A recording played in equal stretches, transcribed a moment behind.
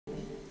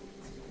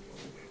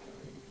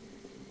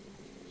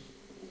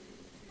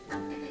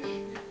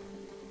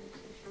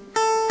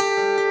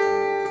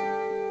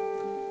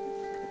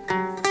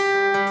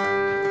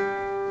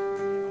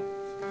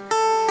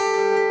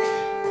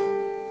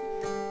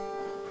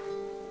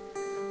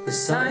The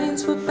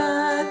signs were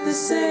bad, the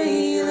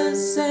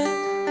sailors said,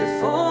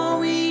 before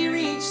we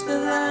reached the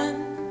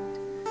land.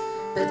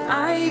 But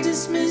I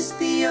dismissed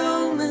the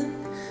omen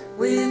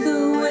with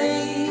a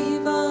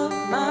wave of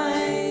my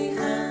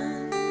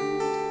hand.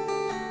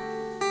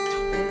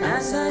 And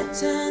as I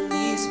turn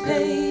these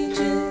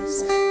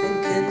pages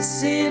and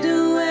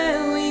consider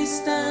where we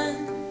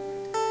stand,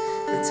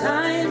 the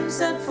times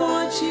that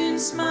fortune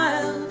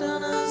smiled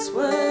on us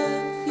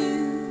were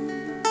few.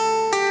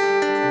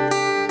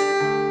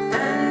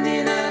 And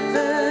in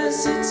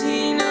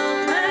adversity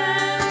no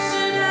man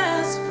should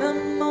ask for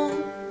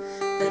more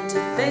than to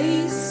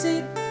face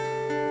it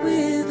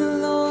with a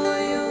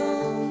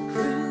loyal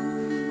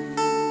crew.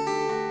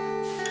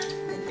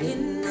 And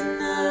in the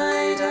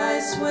night I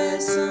swear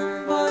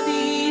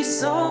somebody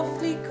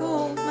softly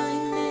called my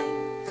name.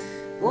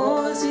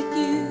 Was it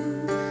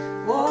you?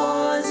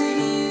 Was it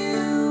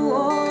you?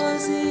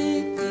 Was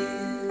it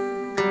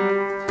you?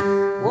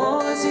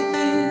 Was it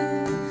you?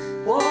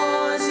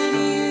 Was it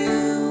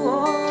you?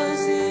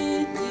 Was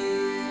it you?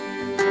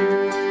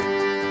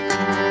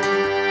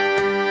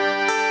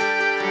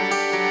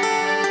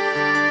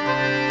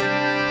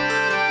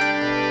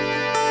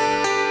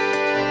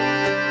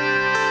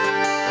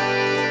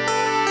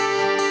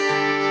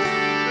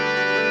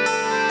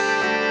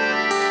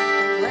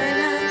 When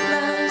at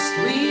last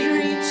we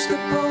reached the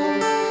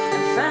pole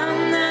and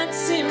found that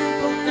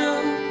simple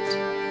note,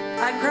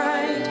 I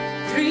cried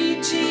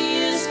 3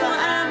 cheers for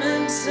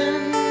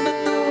Amundsen, but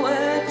the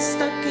words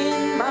stuck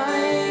in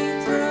my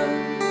throat.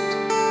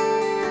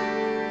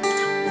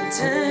 And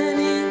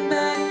turning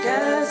back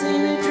as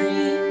in a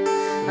dream,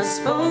 I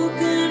spoke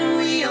and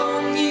we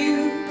all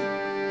knew,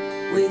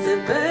 with the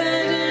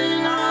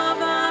burden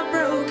of our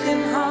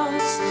broken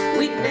hearts,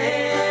 we'd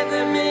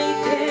never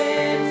make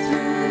it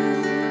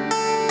through.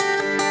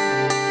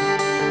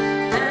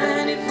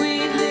 And if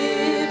we'd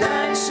lived,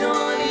 I'd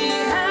surely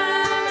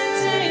have a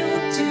tale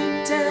to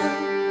tell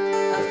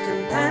of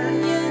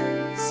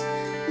companions,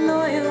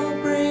 loyal,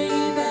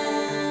 brave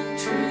and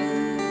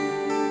true.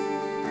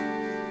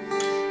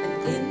 And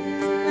in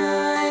the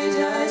night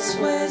I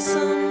swear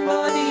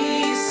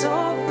somebody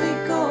softly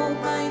called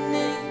my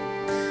name.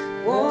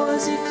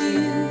 Was it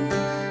you?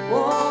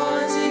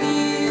 Was it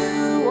you?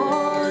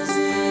 Was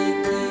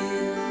it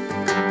you?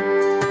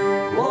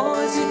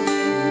 Was it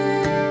you?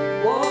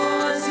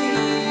 Was it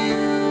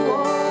you?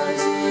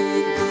 Was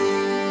it you?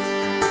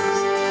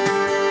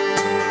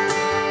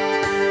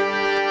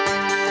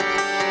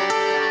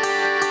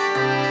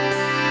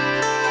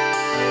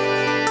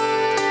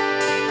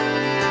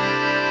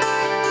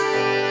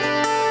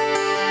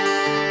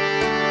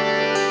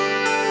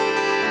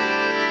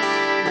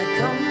 My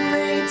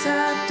comrades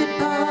have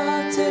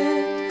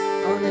departed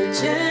on a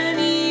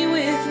journey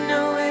with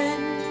no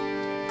end.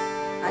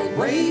 I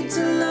wait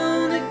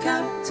alone, a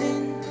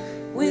captain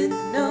with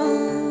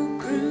no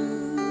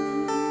crew.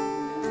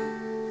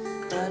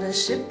 But a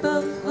ship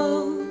of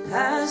hope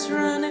has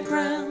run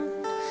aground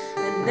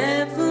and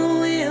never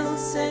will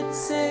set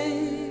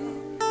sail.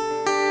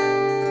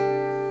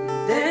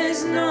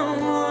 There's no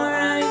more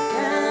I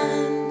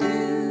can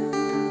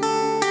do.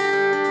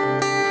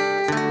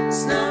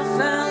 Snuff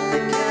out the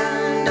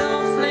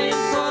candle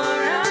flame, for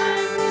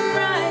I can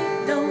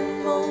ride no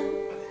more,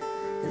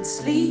 and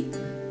sleep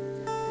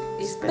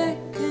is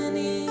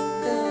beckoning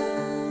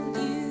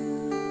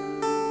anew.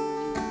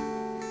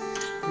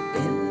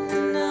 And in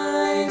the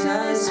night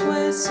I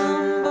swear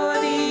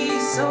somebody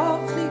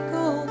softly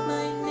called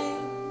my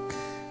name.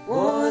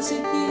 Was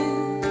it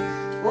you?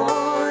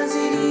 Was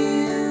it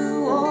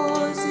you?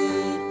 Was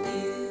it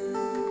you?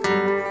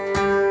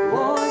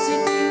 Was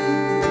it you?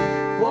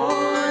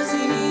 Was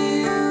it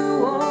you?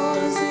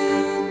 Was it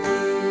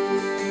you?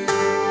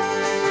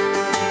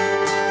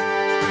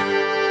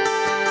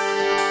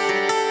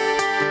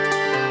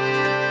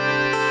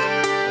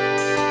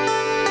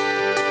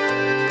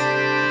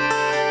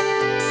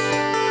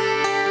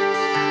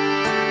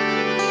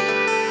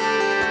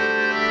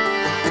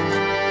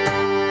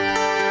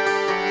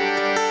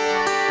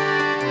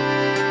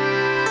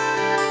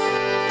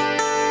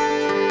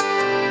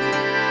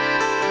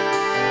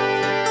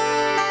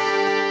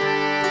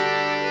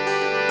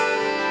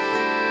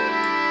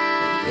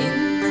 In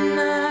the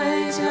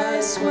night I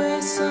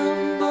swear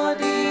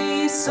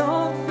somebody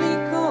softly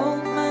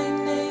called my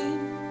name.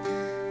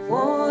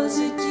 Was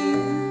it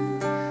you?